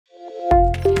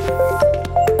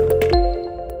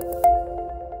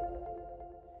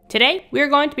Today, we are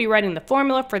going to be writing the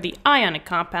formula for the ionic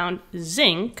compound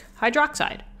zinc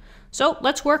hydroxide. So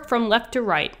let's work from left to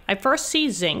right. I first see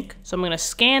zinc, so I'm going to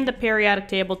scan the periodic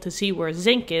table to see where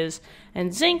zinc is,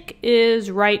 and zinc is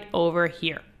right over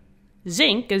here.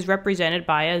 Zinc is represented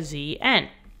by a Zn.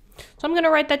 So I'm going to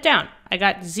write that down. I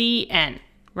got Zn,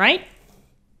 right?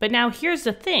 But now here's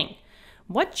the thing.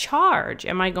 What charge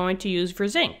am I going to use for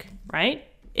zinc, right?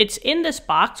 It's in this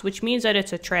box, which means that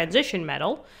it's a transition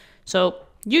metal. So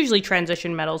usually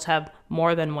transition metals have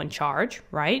more than one charge,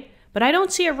 right? But I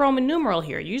don't see a Roman numeral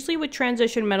here. Usually with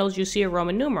transition metals, you see a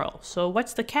Roman numeral. So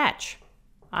what's the catch?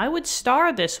 I would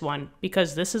star this one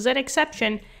because this is an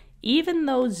exception. Even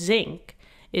though zinc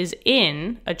is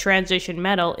in a transition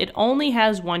metal, it only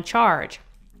has one charge.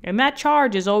 And that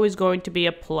charge is always going to be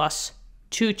a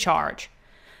 +2 charge.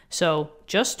 So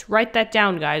just write that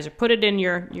down, guys, or put it in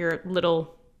your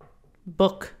little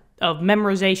book of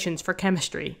memorizations for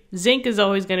chemistry. Zinc is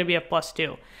always going to be a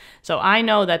 +2. So I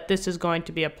know that this is going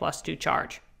to be a +2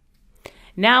 charge.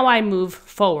 Now I move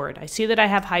forward. I see that I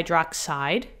have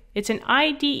hydroxide. It's an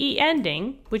IDE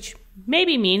ending, which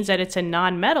maybe means that it's a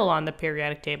non-metal on the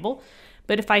periodic table.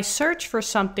 But if I search for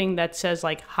something that says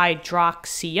like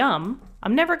hydroxium,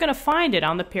 I'm never going to find it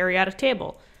on the periodic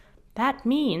table. That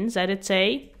means that it's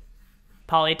a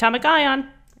polyatomic ion.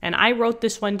 And I wrote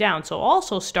this one down, so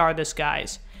also star this,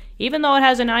 guys. Even though it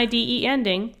has an IDE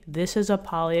ending, this is a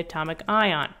polyatomic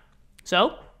ion.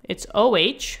 So it's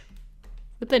OH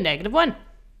with a -1.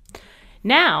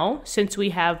 Now, since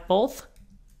we have both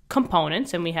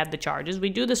components and we have the charges, we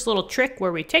do this little trick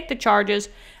where we take the charges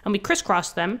and we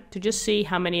crisscross them to just see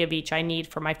how many of each I need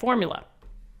for my formula.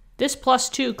 This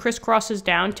 +2 crisscrosses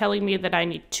down, telling me that I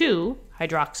need 2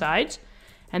 hydroxides.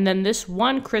 And then this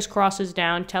 1 crisscrosses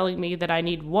down, telling me that I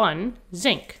need 1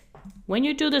 zinc. When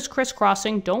you do this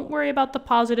crisscrossing, don't worry about the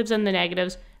positives and the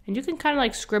negatives, and you can kind of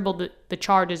like scribble the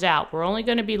charges out. We're only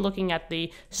going to be looking at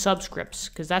the subscripts,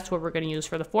 because that's what we're going to use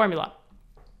for the formula.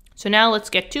 So now let's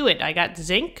get to it. I got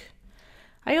zinc.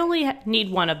 I only need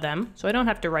 1 of them, so I don't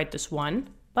have to write this 1.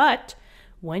 But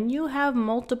when you have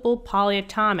multiple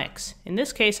polyatomics, in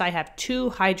this case I have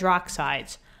 2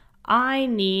 hydroxides, I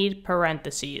need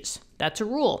parentheses. That's a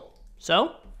rule.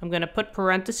 So I'm going to put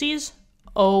parentheses,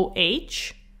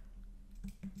 OH,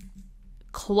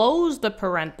 close the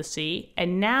parenthesis,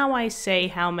 and now I say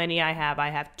how many I have. I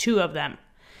have 2 of them,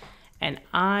 and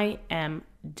I am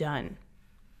done.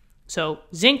 So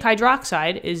zinc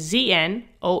hydroxide is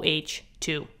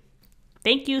ZnOH2.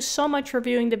 Thank you so much for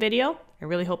viewing the video. I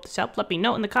really hope this helped. Let me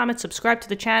know in the comments, subscribe to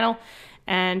the channel,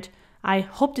 and I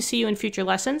hope to see you in future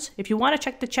lessons. If you want to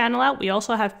check the channel out, we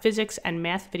also have physics and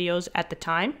math videos at the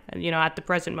time, at the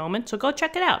present moment. So go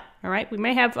check it out, all right? We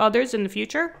may have others in the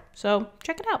future, so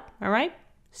check it out, all right?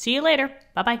 See you later.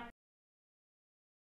 Bye-bye.